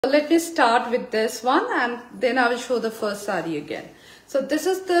Let me start with this one and then I will show the first sari again. So this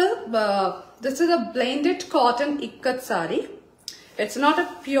is a blended cotton ikat sari. It's not a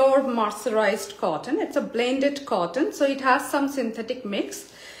pure mercerized cotton, it's a blended cotton, so it has some synthetic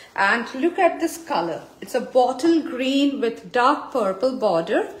mix. And look at this color, it's a bottle green with dark purple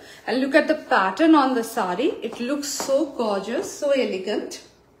border, and look at the pattern on the sari. It looks so gorgeous, so elegant.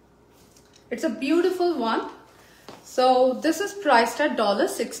 It's a beautiful one. So this is priced at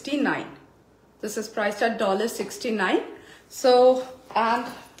 $69. This is priced at $69. So, and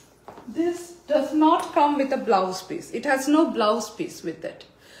this does not come with a blouse piece. It has no blouse piece with it.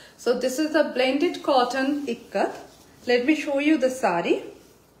 So this is a blended cotton ikat. Let me show you the sari.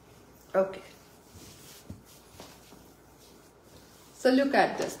 Okay. So look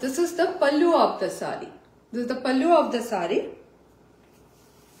at this. This is the pallu of the sari. This is the pallu of the sari.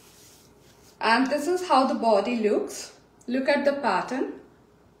 And this is how the body looks. Look at the pattern.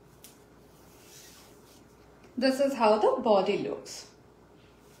 This is how the body looks.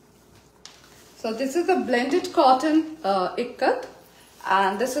 So this is a blended cotton ikat,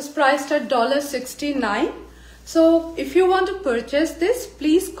 and this is priced at $69. So if you want to purchase this,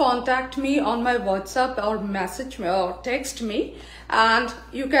 please contact me on my WhatsApp or message me or text me, and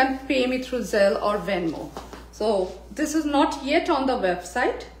you can pay me through Zelle or Venmo. So this is not yet on the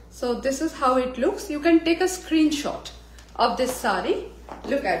website. So this is how it looks. You can take a screenshot of this sari.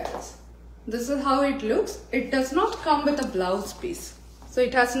 Look at this. This is how it looks. It does not come with a blouse piece. So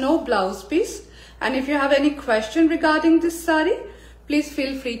it has no blouse piece. And if you have any question regarding this sari, please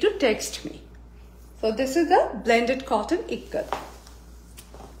feel free to text me. So this is the blended cotton ikat.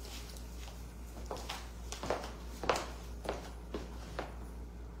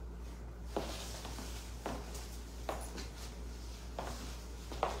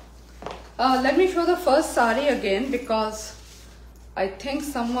 Let me show the first sari again, because I think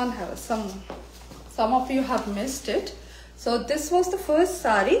some of you have missed it. So this was the first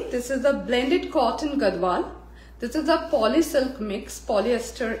sari. This is a blended cotton gadwal. This is a poly silk mix.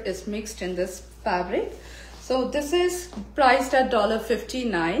 Polyester is mixed in this fabric. So this is priced at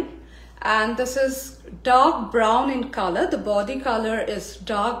 $59, and this is dark brown in color. The body color is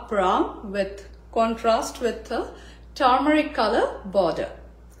dark brown with contrast with the turmeric color border.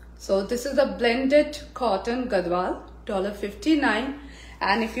 So this is a blended cotton gadwal, $59.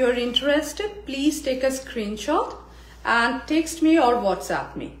 And if you're interested, please take a screenshot and text me or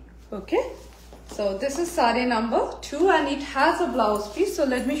WhatsApp me. Okay. So this is sari number 2, and it has a blouse piece. So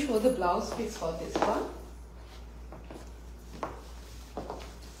let me show the blouse piece for this one.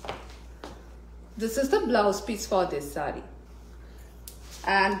 This is the blouse piece for this sari.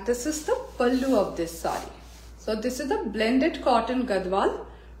 And this is the pallu of this sari. So this is a blended cotton gadwal,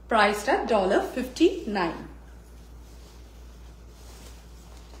 priced at $59.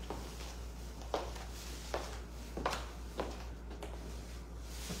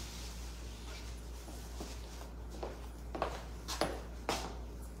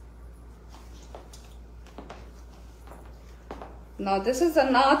 Now this is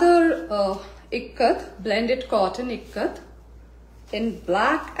another ikat, blended cotton ikat in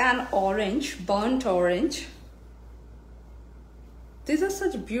black and orange, burnt orange. These are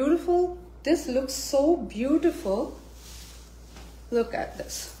such beautiful, this looks so beautiful. Look at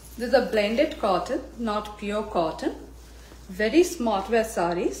this. This is a blended cotton, not pure cotton. Very smart wear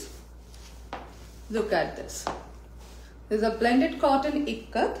saris. Look at this. This is a blended cotton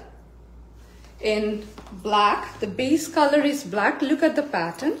ikat in black. The base color is black. Look at the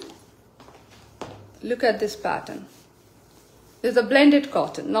pattern. Look at this pattern. This is a blended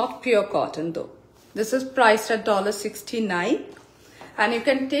cotton, not pure cotton though. This is priced at $69. And you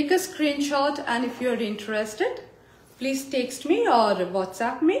can take a screenshot, and if you're interested, please text me or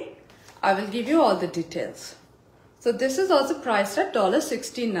WhatsApp me. I will give you all the details. So this is also priced at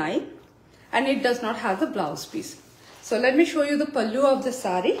 $69, and it does not have the blouse piece. So let me show you the pallu of the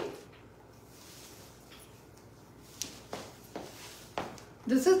sari.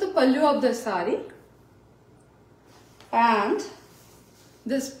 This is the pallu of the sari, and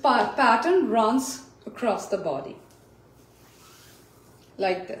this pattern runs across the body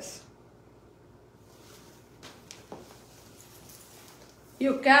like this.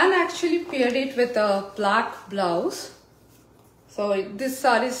 You can actually pair it with a black blouse. So this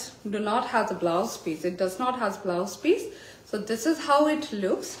saris do not have the blouse piece. It does not have blouse piece. So this is how it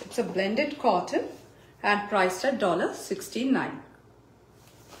looks. It's a blended cotton and priced at $69.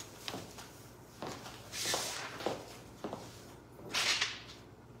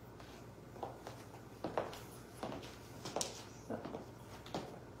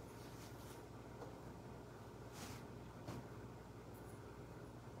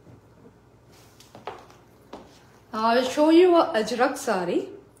 Now I will show you a Ajrak sari.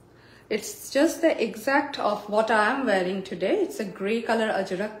 It's just the exact of what I am wearing today. It's a grey color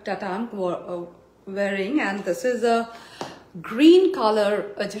Ajrak that I am wearing, and this is a green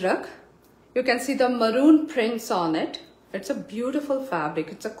color Ajrak. You can see the maroon prints on it. It's a beautiful fabric.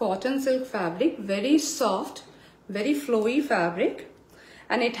 It's a cotton silk fabric, very soft, very flowy fabric,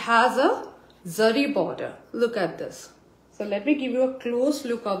 and it has a zari border. Look at this. So let me give you a close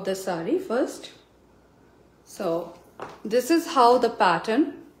look of the sari first. So this is how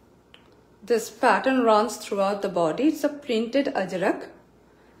the this pattern runs throughout the body. It's a printed Ajrak,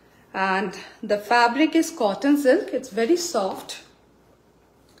 and the fabric is cotton silk. It's very soft.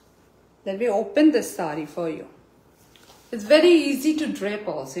 Let me open this sari for you. It's very easy to drape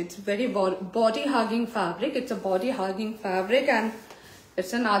also. It's very body hugging fabric. It's a body hugging fabric, and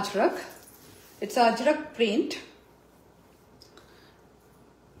it's an Ajrak. It's Ajrak print.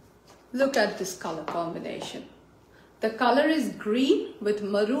 Look at this color combination. The color is green with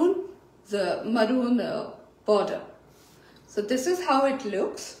maroon, the maroon border. So this is how it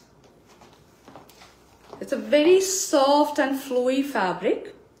looks. It's a very soft and flowy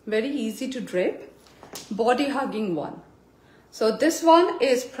fabric, very easy to drape, body hugging one. So this one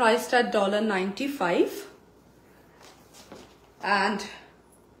is priced at $95, and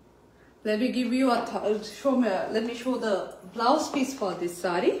let me give you let me show the blouse piece for this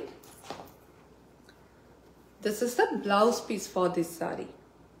sari. This is the blouse piece for this sari,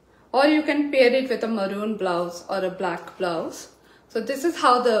 or you can pair it with a maroon blouse or a black blouse. So this is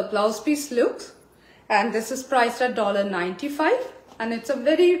how the blouse piece looks, and this is priced at $95, and it's a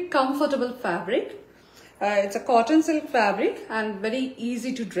very comfortable fabric. It's a cotton silk fabric and very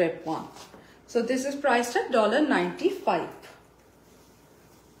easy to drape one. So this is priced at $95.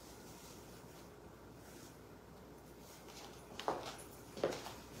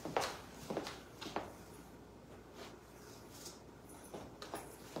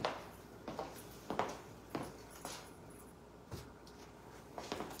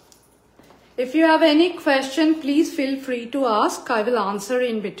 If you have any question, please feel free to ask. I will answer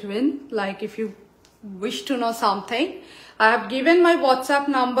in between, like if you wish to know something. I have given my WhatsApp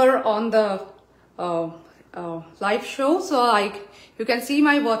number on the live show, so you can see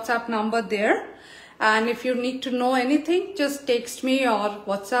my WhatsApp number there. And if you need to know anything, just text me or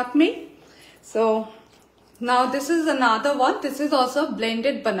WhatsApp me. So now this is another one. This is also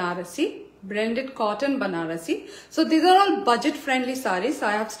blended Banarasi, blended cotton Banarasi. So these are all budget friendly saris.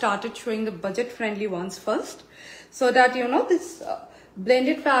 I have started showing the budget friendly ones first, so that you know this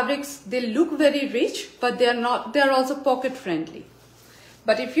blended fabrics, they look very rich, but they are also pocket friendly.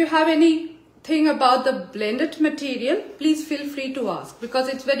 But if you have anything about the blended material, please feel free to ask, because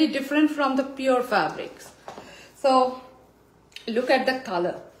it's very different from the pure fabrics. So look at the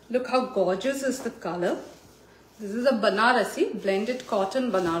color. Look how gorgeous is the color. This is a Banarasi, blended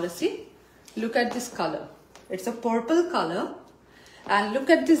cotton Banarasi. Look at this color. It's a purple color. And look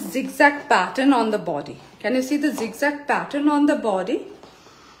at this zigzag pattern on the body. Can you see the zigzag pattern on the body?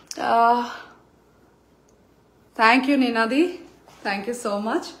 Thank you, Ninadi. Thank you so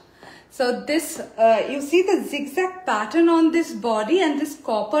much. So this, you see the zigzag pattern on this body and this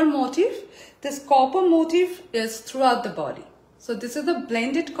copper motif. This copper motif is throughout the body. So this is a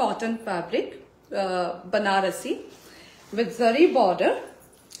blended cotton fabric, Banarasi, with zari border.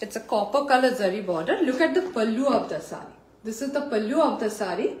 It's a copper color zari border. Look at the pallu of the sari. This is the pallu of the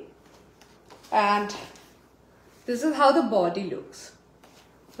sari, and this is how the body looks.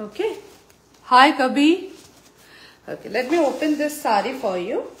 Okay. Hi Kabhi. Okay, let me open this sari for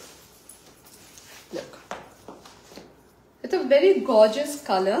you. Look. It's a very gorgeous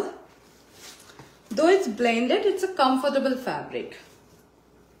color. Though it's blended, it's a comfortable fabric.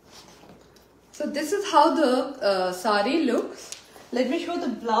 So this is how the sari looks. Let me show the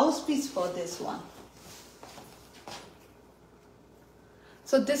blouse piece for this one.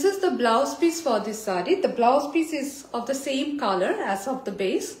 So this is the blouse piece for this sari. The blouse piece is of the same color as of the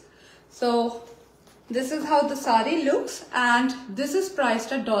base. So this is how the sari looks, and this is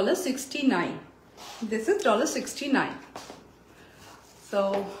priced at $69. This is $69.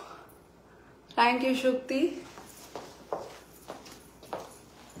 So thank you, Shukti.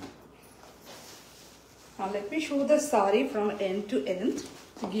 Now let me show the sari from end to end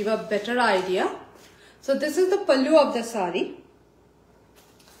to give a better idea. So this is the pallu of the sari.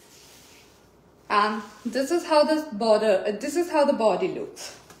 And this is how the body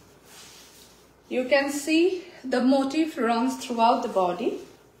looks. You can see the motif runs throughout the body.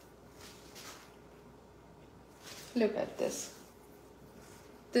 Look at this.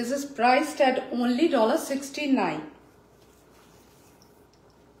 This is priced at only $69.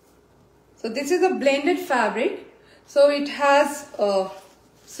 So this is a blended fabric. So it has a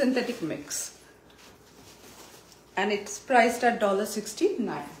synthetic mix and it's priced at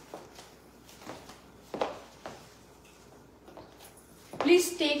 $69.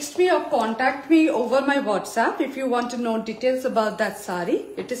 Please text me or contact me over my WhatsApp if you want to know details about that sari.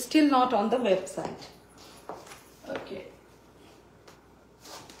 It is still not on the website. Okay.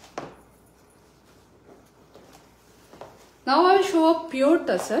 Now I will show a pure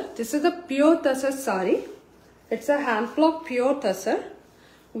tussar. This is a pure tussar sari. It's a hand block pure tussar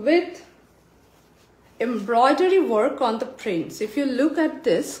with embroidery work on the prints. If you look at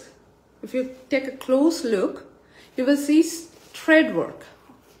this, if you take a close look, you will see thread work.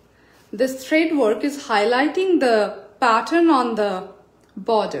 This thread work is highlighting the pattern on the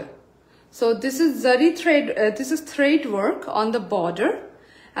border. So this is zari thread, this is thread work on the border,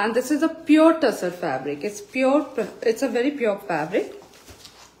 and this is a pure tussar fabric. It's pure, it's a very pure fabric.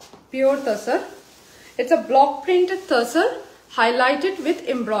 Pure tussar. It's a block printed tussar highlighted with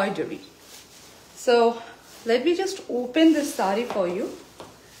embroidery. So let me just open this sari for you.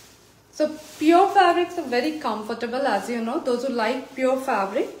 So pure fabrics are very comfortable, as you know, those who like pure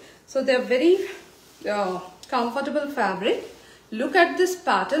fabric. So they're very comfortable fabric. Look at this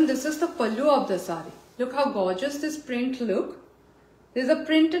pattern. This is the pallu of the sari. Look how gorgeous this print look. This is a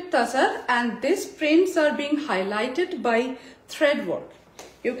printed tussar and these prints are being highlighted by thread work.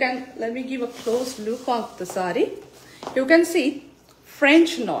 You can, let me give a close look of the sari. You can see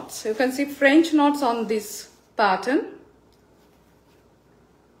French knots. You can see French knots on this pattern.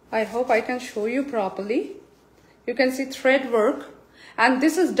 I hope I can show you properly. You can see thread work, and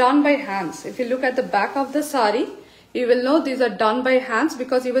this is done by hands. If you look at the back of the sari, you will know these are done by hands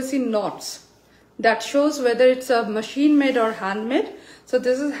because you will see knots. That shows whether it's a machine made or handmade. So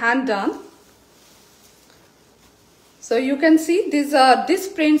this is hand done. So you can see these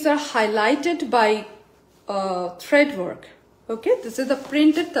prints are highlighted by thread work. Okay, this is the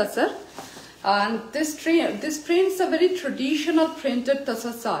printed tussar. And these prints are very traditional printed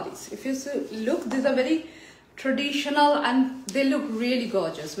tussar saris. If you look, these are very traditional and they look really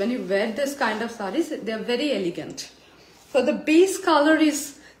gorgeous. When you wear this kind of saris, they are very elegant. So the base color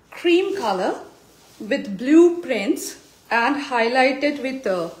is cream color with blue prints and highlighted with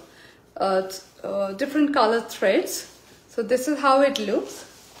different color threads. So this is how it looks.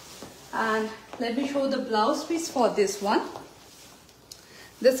 And let me show the blouse piece for this one.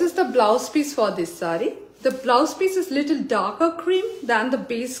 This is the blouse piece for this sari. The blouse piece is little darker cream than the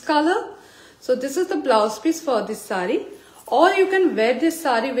base color. So this is the blouse piece for this sari. Or you can wear this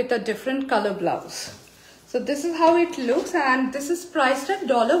sari with a different color blouse. So this is how it looks, and this is priced at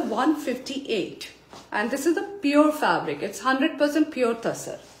 $158. And this is the pure fabric. It's 100% pure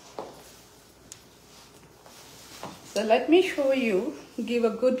tussar. So let me show you, give a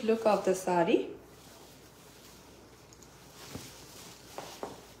good look of the sari.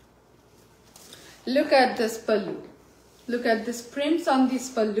 Look at this pallu. Look at this prints on this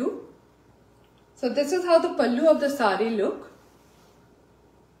pallu. So this is how the pallu of the sari look.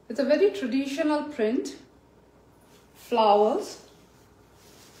 It's a very traditional print. Flowers.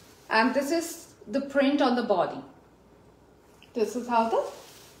 And this is the print on the body. This is how the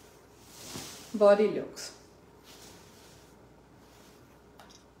body looks.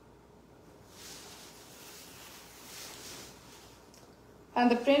 And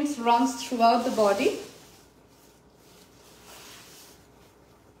the prints runs throughout the body.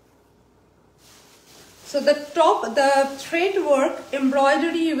 So the thread work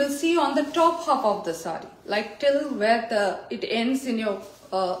embroidery you will see on the top half of the sari, like till where it ends in your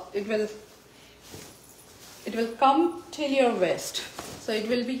it will come till your waist. So it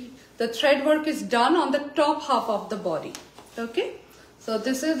will be, the thread work is done on the top half of the body. Okay, so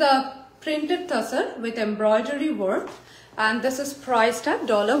this is a printed tussar with embroidery work. And this is priced at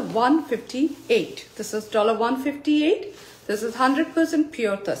 $158. This is $158. This is 100%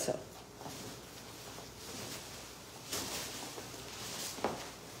 pure tussar.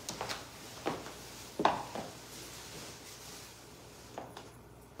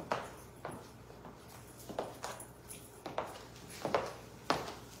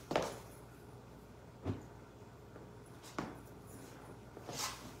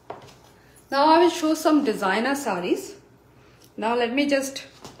 Now I will show some designer saris. Now let me just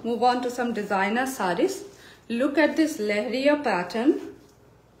move on to some designer saris. Look at this lehriya pattern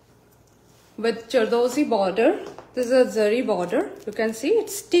with Jardosi border. This is a zari border. You can see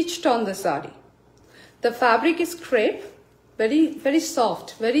it's stitched on the sari. The fabric is crepe, very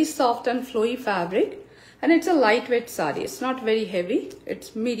soft and flowy fabric, and it's a lightweight sari. It's not very heavy.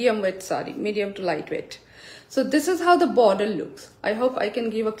 It's medium weight sari, medium to lightweight. So this is how the border looks. I hope I can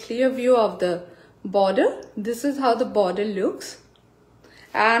give a clear view of the border. This is how the border looks.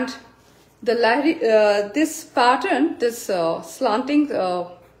 And the this pattern, this slanting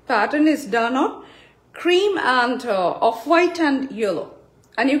pattern is done on cream and off-white and yellow.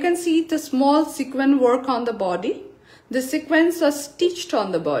 And you can see the small sequin work on the body. The sequins are stitched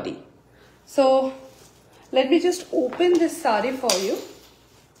on the body. So let me just open this saree for you.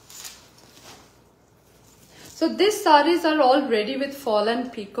 So these sarees are all ready with fall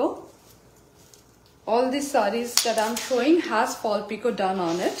and picot. All these sarees that I'm showing has fall picot done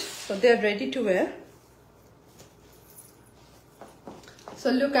on it. So they're ready to wear. So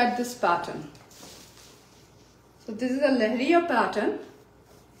look at this pattern. So this is a lehriya pattern.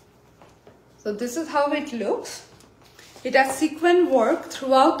 So this is how it looks. It has sequin work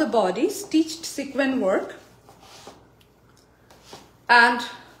throughout the body, stitched sequin work. And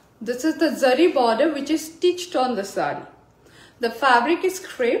this is the zari border which is stitched on the saree. The fabric is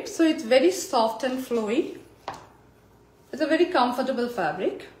crepe, so it's very soft and flowy. It's a very comfortable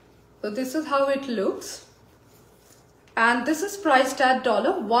fabric. So this is how it looks. And this is priced at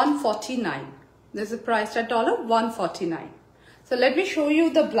 $149. This is priced at $149. So let me show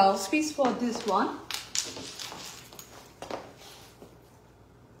you the blouse piece for this one.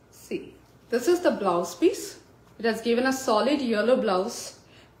 See, this is the blouse piece. It has given a solid yellow blouse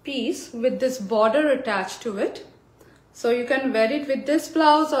piece with this border attached to it. So you can wear it with this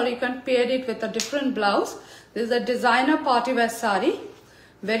blouse or you can pair it with a different blouse. This is a designer party wear saree.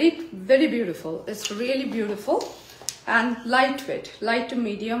 Very, very beautiful. It's really beautiful and lightweight, light to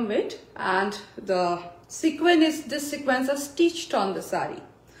medium weight. And the sequin is, this sequins are stitched on the saree.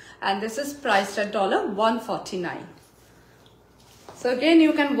 And this is priced at $149. So again,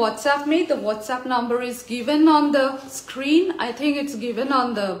 you can WhatsApp me. The WhatsApp number is given on the screen. I think it's given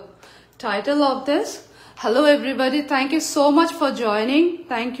on the title of this. Hello everybody. Thank you so much for joining.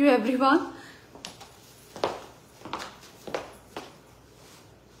 Thank you everyone.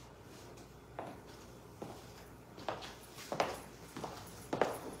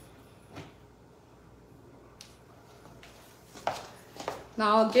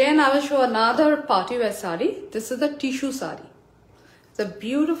 Now again, I will show another party wear saree. This is a tissue saree. It's a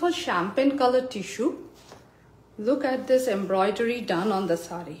beautiful champagne color tissue. Look at this embroidery done on the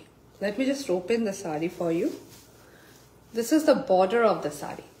saree. Let me just open the saree for you. This is the border of the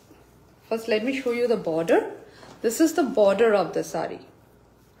saree. First, let me show you the border. This is the border of the saree.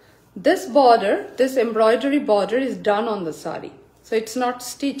 This border, this embroidery border is done on the saree. So it's not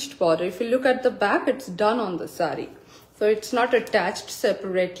stitched border. If you look at the back, it's done on the saree. So it's not attached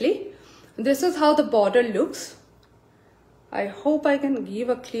separately. This is how the border looks. I hope I can give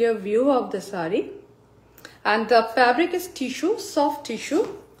a clear view of the saree. And the fabric is tissue, soft tissue.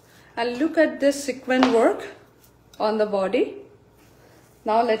 And look at this sequin work on the body.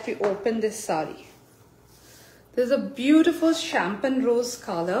 Now let me open this saree. There's a beautiful champagne rose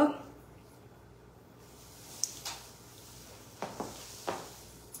color.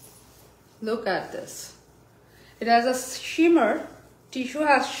 Look at this. It has a shimmer. Tissue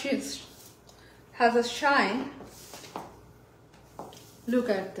has a shine. Look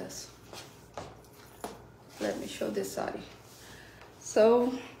at this. Let me show this saree.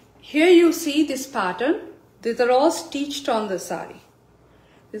 So here you see this pattern. These are all stitched on the saree.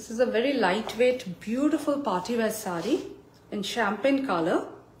 This is a very lightweight, beautiful party wear saree in champagne color.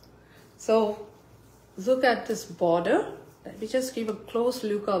 So look at this border. Let me just give a close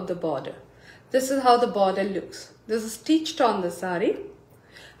look of the border. This is how the border looks. This is stitched on the saree.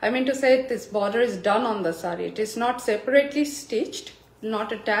 I mean to say this border is done on the saree. It is not separately stitched,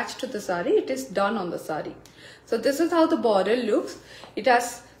 not attached to the saree. It is done on the saree. So this is how the border looks. It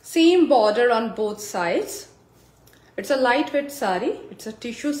has same border on both sides. It's a lightweight saree. It's a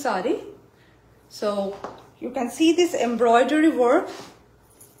tissue saree. So you can see this embroidery work.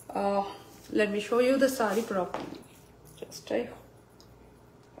 Let me show you the saree properly.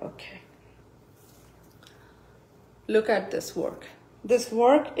 Okay. Look at this work. This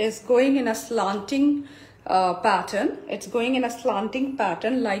work is going in a slanting pattern. It's going in a slanting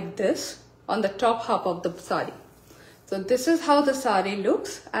pattern like this on the top half of the saree. So this is how the saree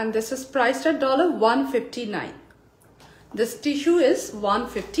looks, and this is priced at $159. This tissue is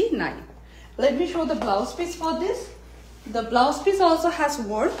 $159. Let me show the blouse piece for this. The blouse piece also has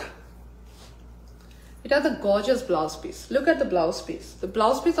work. It has a gorgeous blouse piece. Look at the blouse piece. The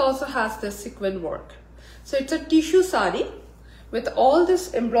blouse piece also has this sequin work. So it's a tissue saree with all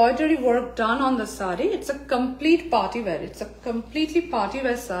this embroidery work done on the saree. It's a complete party wear. It's a completely party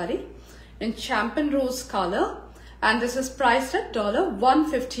wear saree in champagne rose color, and this is priced at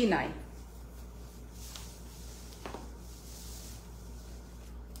 $159.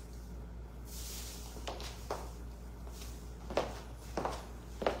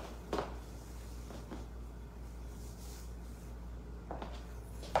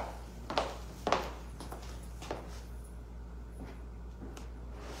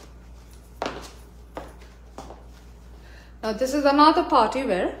 Now this is another party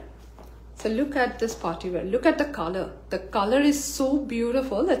wear. So look at this party wear. Look at the color. The color is so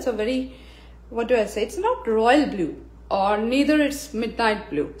beautiful. It's a very, what do I say? It's not royal blue or neither it's midnight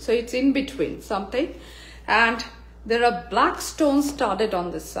blue. So it's in between something. And there are black stones studded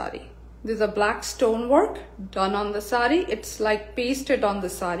on this saree. There's a black stone work done on the saree. It's like pasted on the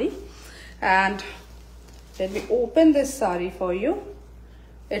saree. And let me open this saree for you.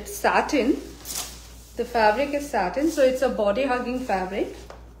 It's satin. The fabric is satin, so it's a body hugging fabric.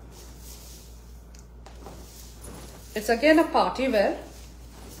 It's again a party wear.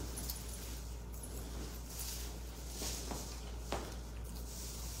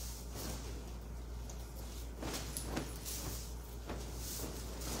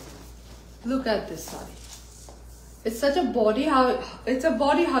 Look at this saree. It's such a body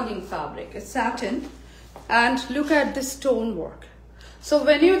hugging fabric. It's satin, and look at this stone work. So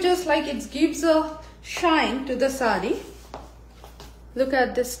when you just like, it gives a shine to the saree. Look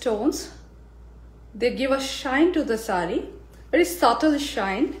at the stones. They give a shine to the saree, very subtle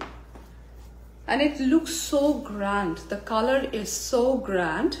shine, and it looks so grand. The color is so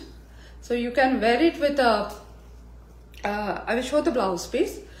grand. So you can wear it with a, I will show the blouse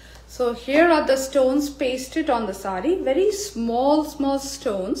piece. So here are the stones pasted on the saree, very small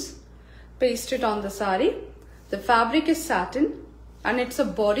stones pasted on the saree. The fabric is satin and it's a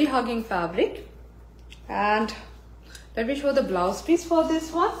body hugging fabric. And let me show the blouse piece for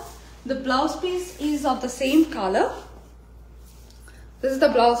this one. The blouse piece is of the same color. This is the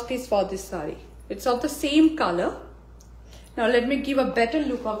blouse piece for this saree. It's of the same color. Now let me give a better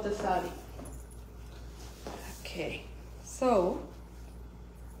look of the saree. Okay, so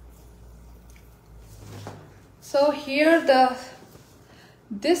here the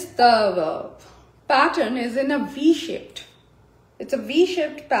pattern is in a V-shaped. It's a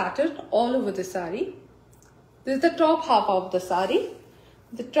V-shaped pattern all over the saree. This is the top half of the saree.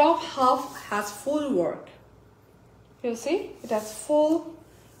 The top half has full work. You see, it has full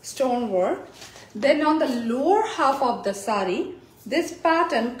stone work. Then on the lower half of the saree, this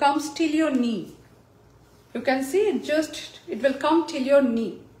pattern comes till your knee. You can see it will come till your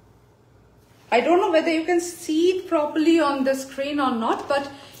knee. I don't know whether you can see it properly on the screen or not,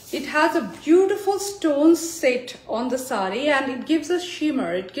 but it has a beautiful stone set on the saree and it gives a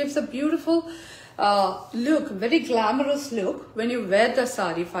shimmer. It gives a beautiful look, very glamorous look when you wear the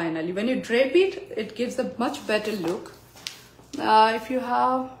saree finally. When you drape it, it gives a much better look. If you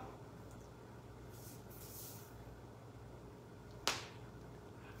have...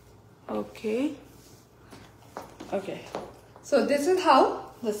 Okay. So this is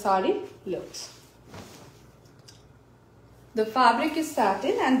how the saree looks. The fabric is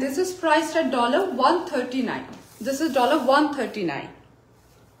satin and this is priced at $139. This is $139.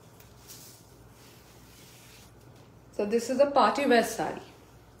 So this is a party wear saree.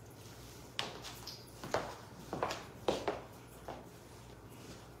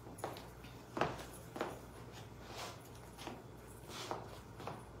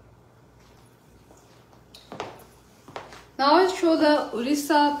 Now I'll show the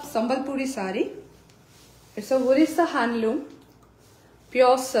Orissa Sambalpuri saree. It's a Orissa handloom,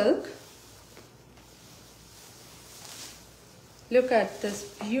 pure silk. Look at this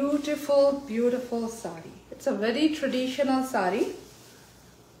beautiful, beautiful saree. It's a very traditional saree.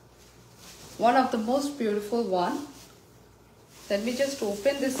 One of the most beautiful one. Let me just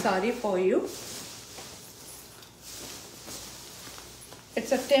open this saree for you.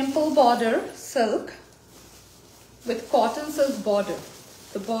 It's a temple border silk with cotton silk border.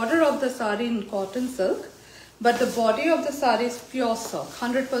 The border of the saree in cotton silk, but the body of the saree is pure silk,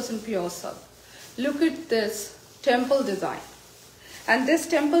 100% pure silk. Look at this temple design. And this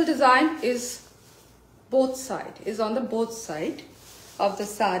temple design is on the both side of the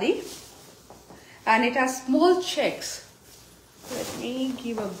saree. And it has small checks. Let me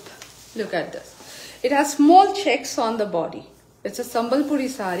give a look at this. It has small checks on the body. It's a Sambalpuri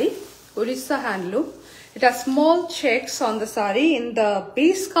saree, Orissa handloom. It has small checks on the saree. In the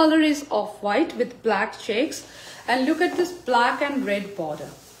base color is off-white with black checks. And look at this black and red border.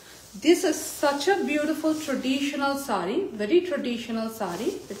 This is such a beautiful traditional saree, very traditional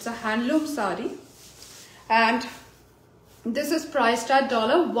saree. It's a handloom saree. And this is priced at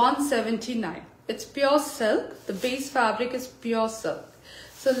 $179. It's pure silk. The base fabric is pure silk.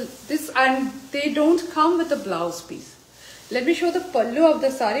 So this, and they don't come with a blouse piece. Let me show the pallu of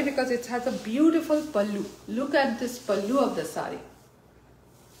the saree because it has a beautiful pallu. Look at this pallu of the saree.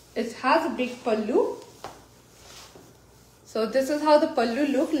 It has a big pallu. So this is how the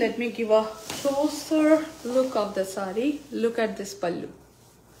pallu look. Let me give a closer look of the saree. Look at this pallu.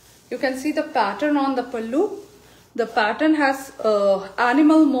 You can see the pattern on the pallu. The pattern has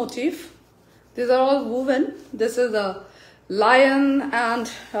animal motif. These are all woven. This is a lion and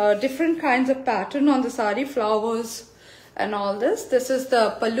different kinds of pattern on the sari, flowers and all this. This is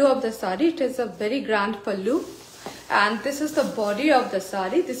the pallu of the sari. It is a very grand pallu. And this is the body of the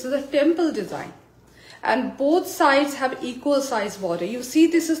sari. This is a temple design. And both sides have equal size border. You see,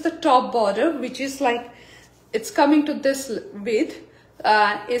 this is the top border, which is like, it's coming to this width.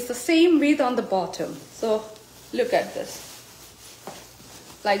 It's the same width on the bottom. So look at this.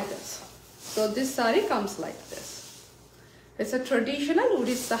 Like this. So this sari comes like this. It's a traditional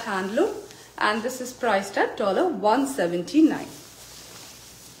Odisha handloom, and this is priced at $179.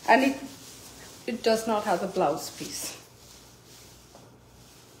 And it does not have a blouse piece.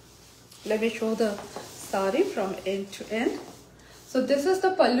 Let me show the sari from end to end. So this is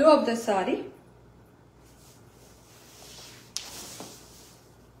the pallu of the sari.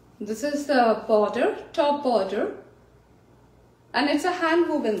 This is the border, top border. And it's a hand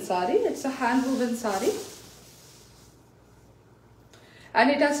woven sari. It's a hand woven sari. And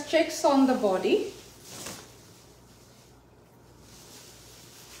it has checks on the body.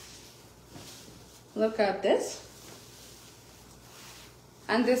 Look at this.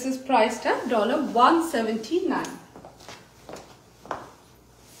 And this is priced at $179.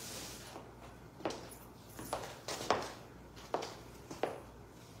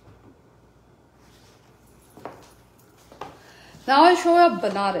 Now I'll show you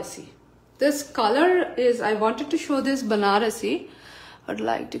Banarasi. This color is, I wanted to show this Banarasi. I'd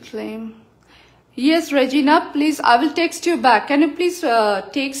like to claim. Yes, Regina, please, I will text you back. Can you please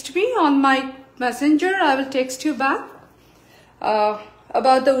text me on my messenger? I will text you back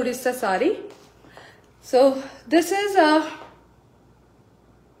about the Odisha sari. So this is a,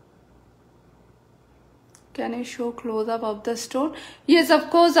 can I show close up of the stone? Yes, of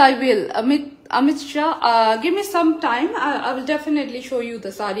course I will. Amit Shah, give me some time. I will definitely show you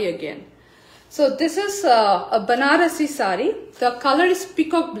the sari again. So this is a Banarasi sari. The color is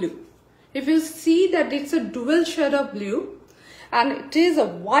peacock blue. If you see that it's a dual shade of blue, and it is a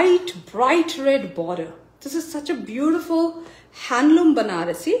white bright red border. This is such a beautiful handloom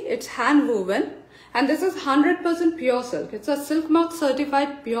Banarasi. It's hand woven, and this is 100% pure silk. It's a silk mark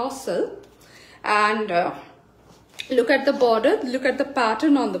certified pure silk. And look at the border, look at the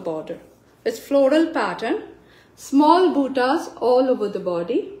pattern on the border. It's floral pattern, small buttas all over the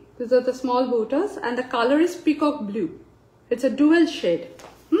body. These are the small buttas, and the color is peacock blue. It's a dual shade.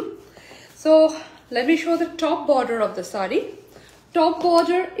 So let me show the top border of the sari. Top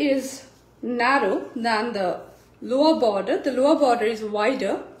border is narrow than the lower border. The lower border is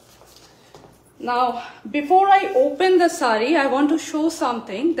wider. Now, before I open the sari, I want to show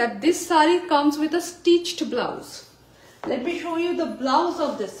something, that this sari comes with a stitched blouse. Let me show you the blouse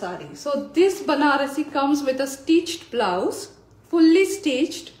of this sari. So this Banarasi comes with a stitched blouse, fully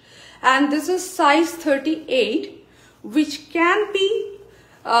stitched, and this is size 38, which can be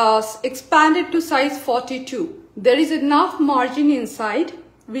expanded to size 42. There is enough margin inside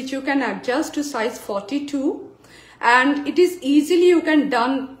which you can adjust to size 42, and it is easily you can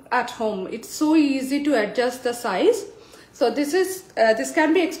done at home. It's so easy to adjust the size. So this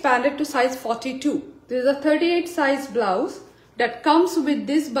can be expanded to size 42. This is a 38 size blouse that comes with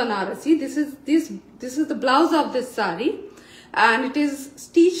this Banarasi. This is the blouse of this sari, and it is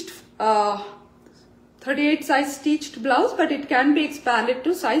stitched 38 size stitched blouse, but it can be expanded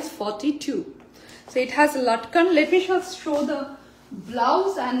to size 42. So it has a latkan. Let me just show the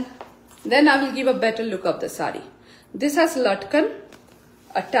blouse, and then I will give a better look of the sari. This has latkan,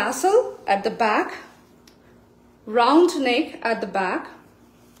 a tassel at the back, round neck at the back,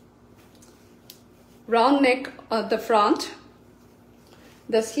 round neck at the front.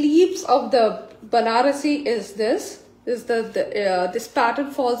 The sleeves of the Banarasi is this. This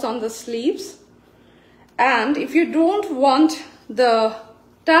pattern falls on the sleeves. And if you don't want the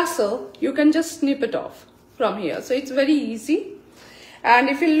tassel, you can just snip it off from here. So it's very easy. And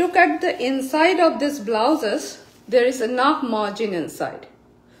if you look at the inside of these blouses, there is enough margin inside.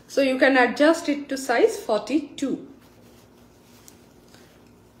 So you can adjust it to size 42.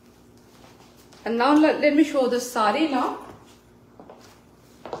 And now let me show the sari now.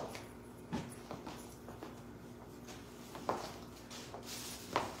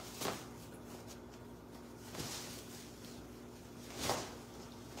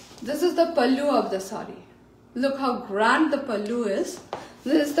 This is the pallu of the sari. Look how grand the pallu is.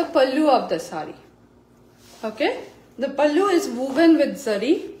 This is the pallu of the sari. Okay. The pallu is woven with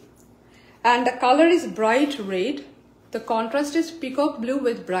zari, and the color is bright red. The contrast is peacock blue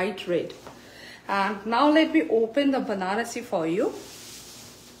with bright red. And now let me open the Banarasi for you.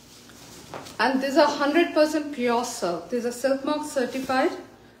 And these are 100% pure silk. These are silk mark certified,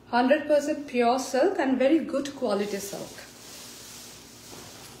 100% pure silk and very good quality silk.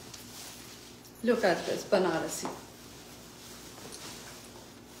 Look at this Banarasi.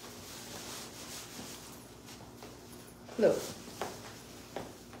 Look.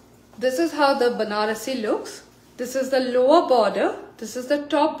 This is how the Banarasi looks. This is the lower border. This is the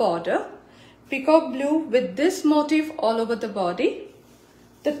top border. Peacock blue with this motif all over the body.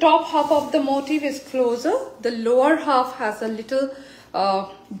 The top half of the motif is closer. The lower half has a little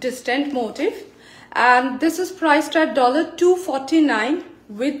distant motif. And this is priced at $249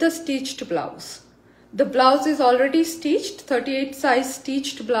 with the stitched blouse. The blouse is already stitched, 38 size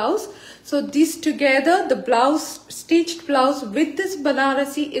stitched blouse. So these together, the blouse, stitched blouse with this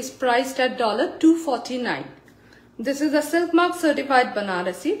Banarasi is priced at $249. This is a silk mark certified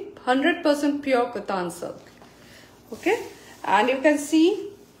Banarasi, 100% pure Katan silk. Okay, and you can see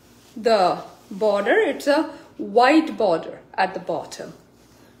the border, it's a white border at the bottom.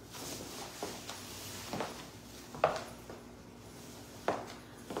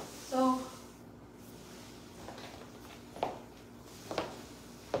 So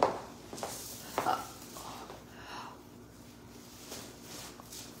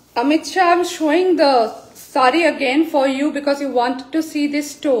Amit Shah, I'm showing the sari again for you because you wanted to see these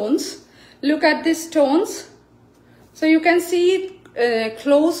stones. Look at these stones. So you can see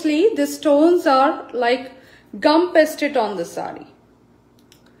closely, the stones are like gum pasted on the sari.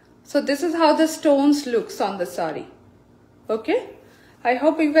 So this is how the stones looks on the sari. Okay, I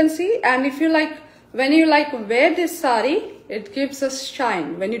hope you can see. And if you like, when you like wear this sari, it gives a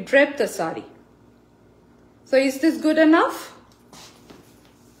shine when you drape the sari. So is this good enough?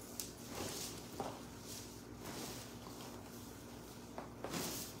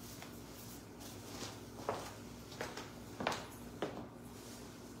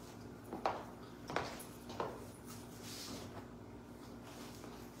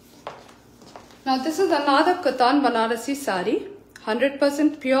 Now this is another Katan Banarasi sari,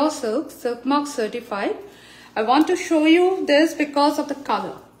 100% pure silk, silk mark certified. I want to show you this because of the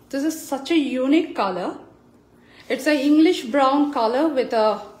color. This is such a unique color. It's an English brown color with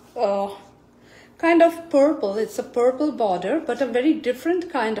a kind of purple. It's a purple border, but a very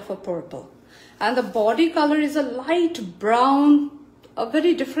different kind of a purple. And the body color is a light brown, a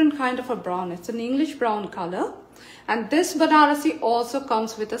very different kind of a brown. It's an English brown color. And this Banarasi also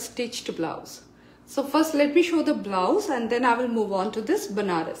comes with a stitched blouse. So first let me show the blouse and then I will move on to this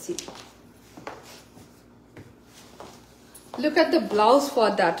Banarasi. Look at the blouse for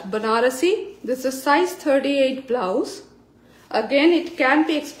that Banarasi. This is size 38 blouse. Again, it can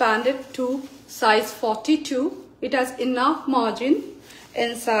be expanded to size 42. It has enough margin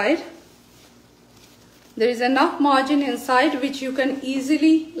inside. There is enough margin inside which you can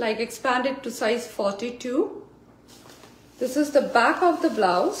easily like expand it to size 42. This is the back of the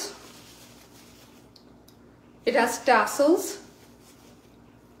blouse. It has tassels.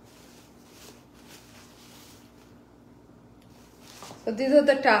 So these are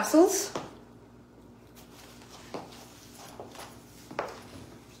the tassels.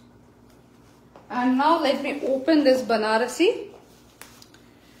 And now let me open this Banarasi.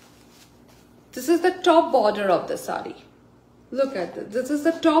 This is the top border of the sari. Look at this. This is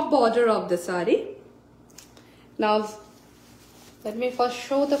the top border of the sari. Now let me first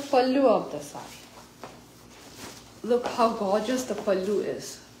show the pallu of the sari. Look how gorgeous the pallu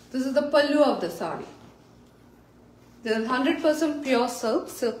is. This is the pallu of the sari. This is 100% pure silk,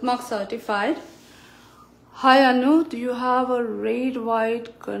 silk mark certified. Hi Anu, do you have a red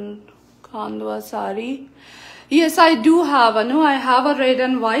white Kandwa sari? Yes, I do have Anu. I have a red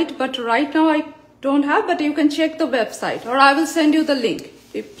and white, but right now I don't have, but you can check the website or I will send you the link.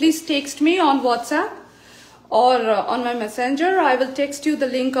 Please text me on WhatsApp or on my messenger. I will text you the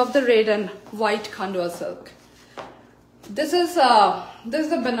link of the red and white Kandwa silk. This is the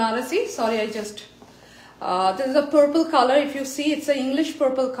Banarasi. Sorry, this is a purple color. If you see, it's an English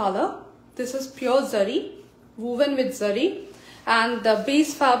purple color. This is pure zari, woven with zari. And the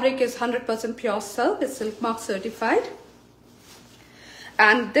base fabric is 100% pure silk. It's silk mark certified.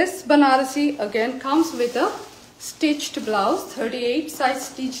 And this Banarasi again comes with a stitched blouse, 38 size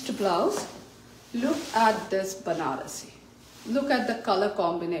stitched blouse. Look at this Banarasi. Look at the color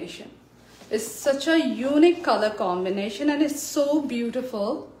combination. It's such a unique color combination and it's so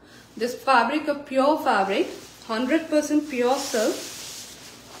beautiful. This fabric, a pure fabric, 100% pure silk.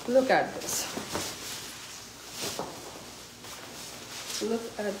 Look at this. Look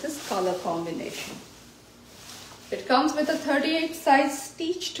at this color combination. It comes with a 38 size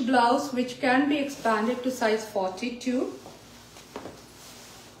stitched blouse which can be expanded to size 42.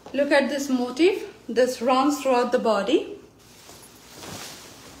 Look at this motif. This runs throughout the body.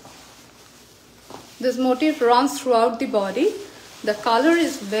 This motif runs throughout the body. The color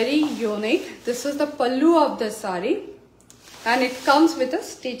is very unique. This is the pallu of the sari, and it comes with a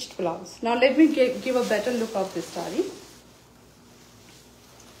stitched blouse. Now let me give a better look of this sari.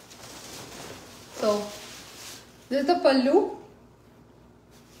 So this is the pallu,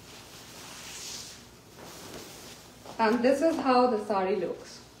 and this is how the sari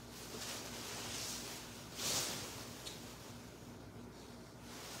looks.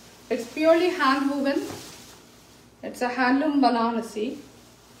 It's purely hand woven. It's a handloom Banarasi.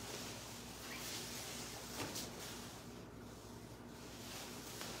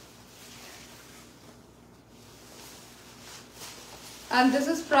 And this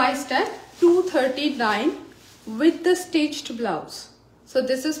is priced at $239 with the stitched blouse. So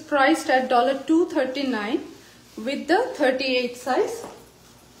this is priced at $239 with the 38 size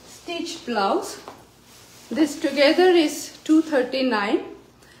stitched blouse. This together is $239.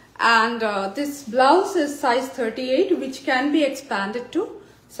 And this blouse is size 38, which can be expanded to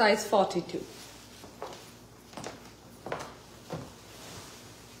size 42.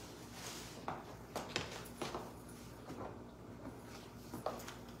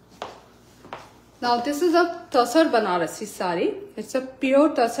 Now this is a Tasar Banarasi sari. It's a pure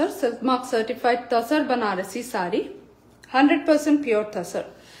Tasar, silk mark certified Tasar Banarasi sari. 100% pure Tasar.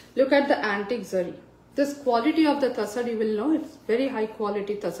 Look at the antique zari. This quality of the Tasar, you will know, it's very high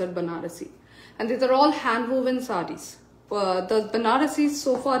quality Tasar Banarasi. And these are all hand woven saris. The Banarasi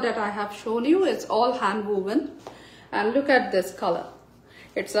so far that I have shown you, it's all hand woven. And look at this color.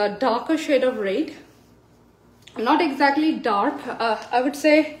 It's a darker shade of red. Not exactly dark. I would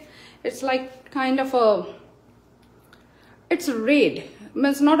say it's like kind of a, it's red.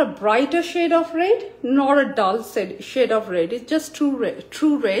 It's not a brighter shade of red, nor a dull shade of red. It's just true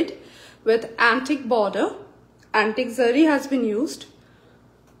red. With antique border. Antique zari has been used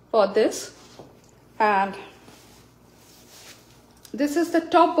for this, and this is the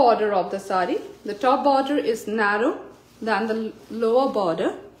top border of the sari. The top border is narrow than the lower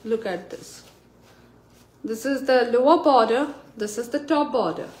border. Look at this. This is the lower border. This is the top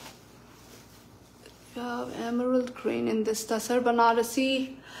border. You have emerald green in this Tasar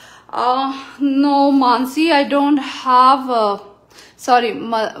Banarasi. No, Mansi, I don't have sorry,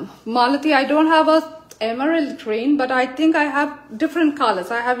 Malati, I don't have a emerald green, but I think I have different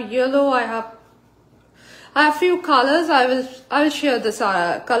colors. I have yellow, I have few colors. I will share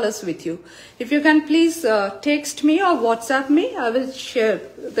the colors with you. If you can please text me or WhatsApp me, I will share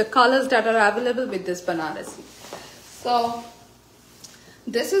the colors that are available with this Banarasi. So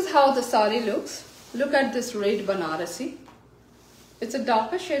this is how the sari looks. Look at this red Banarasi. It's a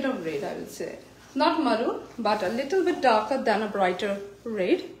darker shade of red, I will say. Not maroon, but a little bit darker than a brighter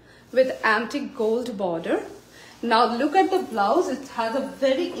red with antique gold border. Now look at the blouse. It has a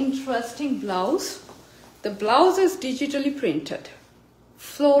very interesting blouse. The blouse is digitally printed,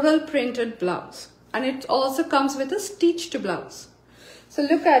 floral printed blouse, and it also comes with a stitched blouse. So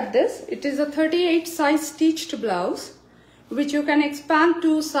look at this. It is a 38 size stitched blouse, which you can expand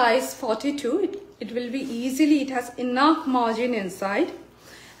to size 42. It will be easily, it has enough margin inside.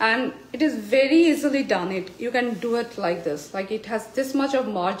 And it is very easily done. You can do it like this, like it has this much of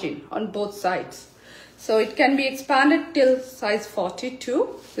margin on both sides. So it can be expanded till size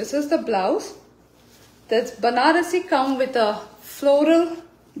 42. This is the blouse. This Banarasi come with a floral,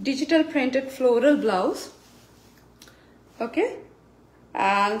 digital printed floral blouse. Okay.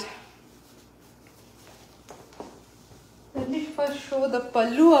 And let me first show the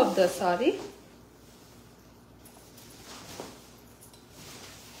pallu of the sari.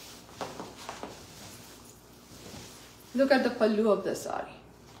 Look at the pallu of the sari.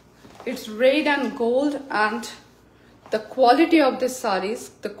 It's red and gold, and the quality of this saris,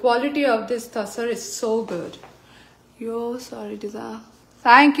 the quality of this tasar is so good. Yo, sorry, design.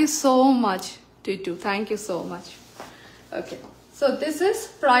 Thank you so much, Titu. Thank you so much. Okay, so this is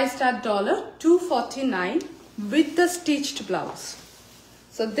priced at $249 with the stitched blouse.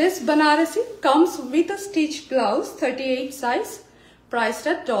 So this Banarasi comes with a stitched blouse, 38 size, priced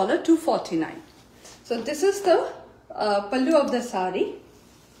at $249. So this is the pallu of the sari.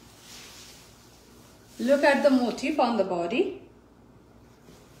 Look at the motif on the body.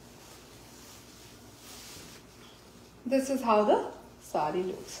 This is how the sari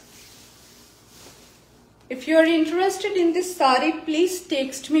looks. If you are interested in this sari, please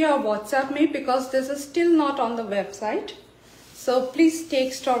text me or WhatsApp me, because this is still not on the website. So please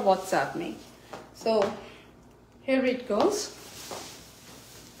text or WhatsApp me. So here it goes.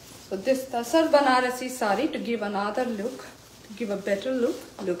 So this Tasar Banarasi sari, to give another look, to give a better look,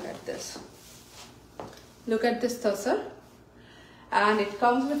 look at this. Look at this tussar. And it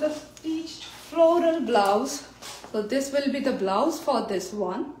comes with a stitched floral blouse. So this will be the blouse for this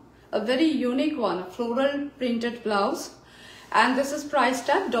one. A very unique one, a floral printed blouse. And this is priced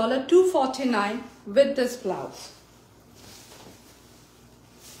at $249 with this blouse.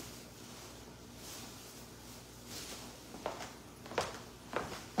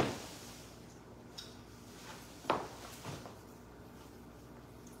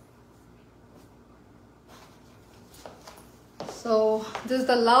 So this is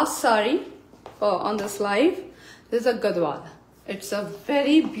the last sari on this live. This is a gadwal. It's a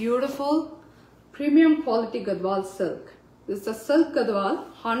very beautiful premium quality gadwal silk. This is a silk gadwal,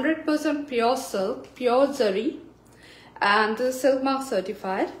 100% pure silk, pure zari, and this is silk mark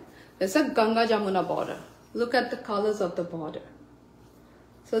certified. It's a Ganga Jamuna border. Look at the colors of the border.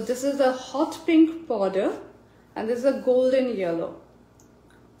 So this is a hot pink border and this is a golden yellow.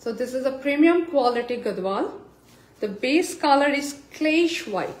 So this is a premium quality gadwal. The base color is clayish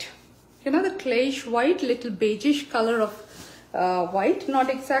white. You know the clayish white, little beigeish color of white, not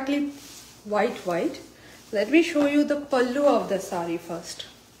exactly white. Let me show you the pallu of the sari first.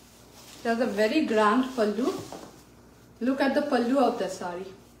 There's a very grand pallu. Look at the pallu of the sari.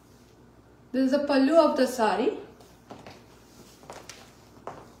 This is the pallu of the sari.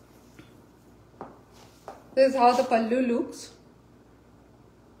 This is how the pallu looks.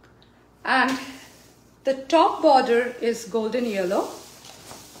 And the top border is golden yellow.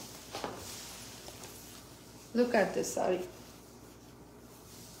 Look at this sari.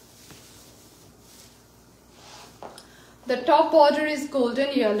 The top border is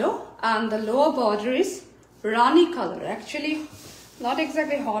golden yellow and the lower border is Rani color. Actually, not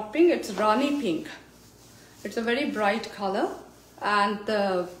exactly hot pink, it's Rani pink. It's a very bright color and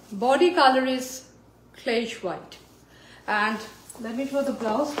the body color is clayish white. And let me show the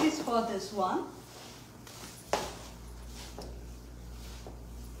blouse piece for this one.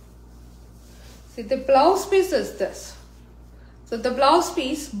 See, the blouse piece is this. So the blouse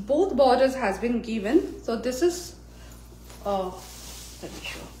piece, both borders has been given. So this is, let me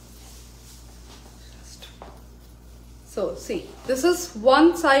show. So see, this is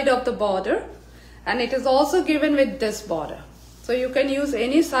one side of the border and it is also given with this border. So you can use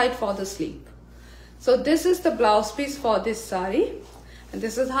any side for the sleeve. So this is the blouse piece for this sari. And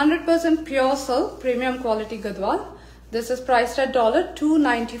this is 100% pure silk, premium quality gadwal. This is priced at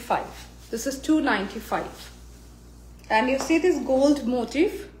 $295. This is $295. And you see this gold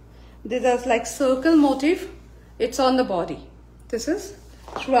motif. This is like circle motif. It's on the body. This is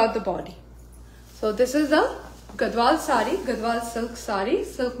throughout the body. So this is a gadwal sari, gadwal silk sari,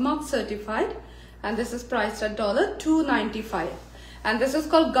 silk mark certified. And this is priced at $295. And this is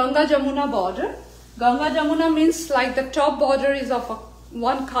called Ganga Jamuna border. Ganga Jamuna means like the top border is of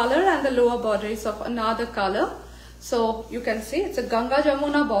one color and the lower border is of another color. So you can see it's a Ganga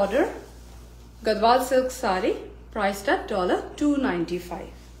Jamuna border. Gadwal silk sari priced at $295.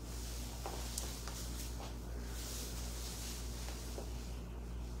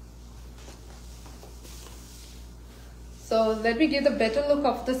 So let me give the better look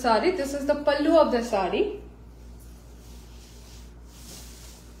of the sari. This is the pallu of the sari.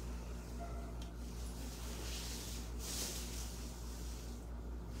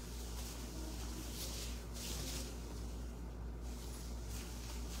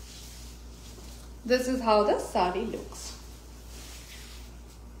 This is how the sari looks.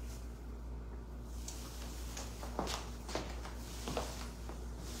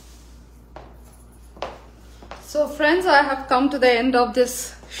 So friends, I have come to the end of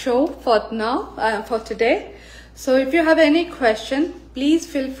this show for now, for today. So if you have any question, please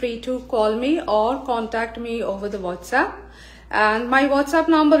feel free to call me or contact me over the WhatsApp. And my WhatsApp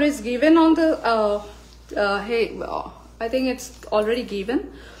number is given on the, I think it's already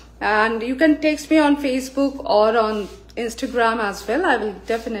given. And you can text me on Facebook or on Instagram as well. I will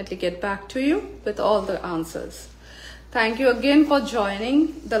definitely get back to you with all the answers. Thank you again for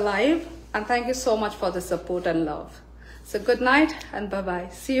joining the live and thank you so much for the support and love. So good night and bye-bye.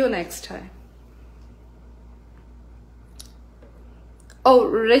 See you next time. Oh,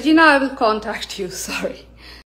 Regina, I will contact you. Sorry.